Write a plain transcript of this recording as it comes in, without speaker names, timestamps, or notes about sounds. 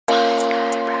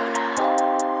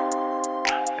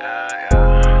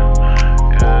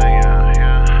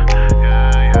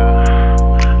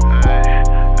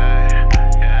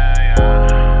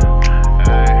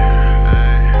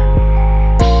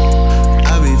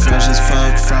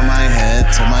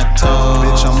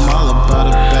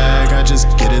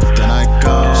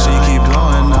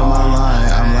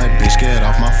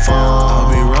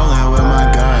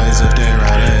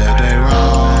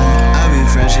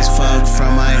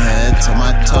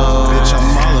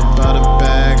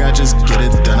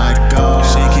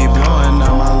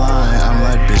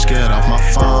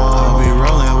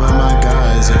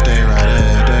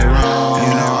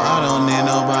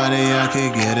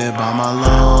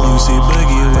You see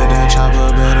Boogie with that chopper,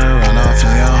 better run off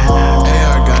in your home.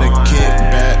 AR got a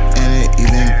kickback and it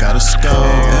even got a scope.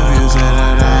 If you say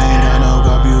that I ain't got no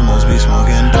guap, you must be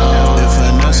smoking dope. If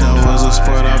finessing was a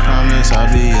sport, I promise I'll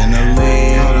be in the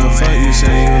league. How the fuck you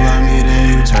say you love me, then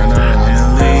you turn around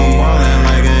and leave? Ballin'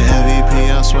 like an MVP,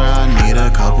 I swear I need a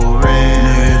couple rings.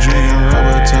 Nigga drinking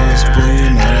rubber toast, but you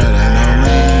know that ain't no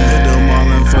lean. Hit the mall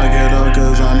and fuck it up,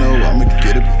 cause I know I'ma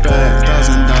get it back.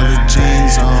 $1,000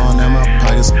 jeans on and my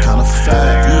pockets kinda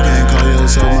fat. You can't call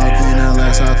yourself my queen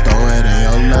unless I throw it in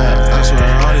your lap. I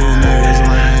swear all these niggas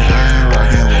lame, I ain't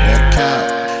rockin' with that cap.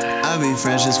 I be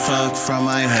fresh as fuck from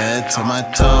my head to my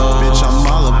toes.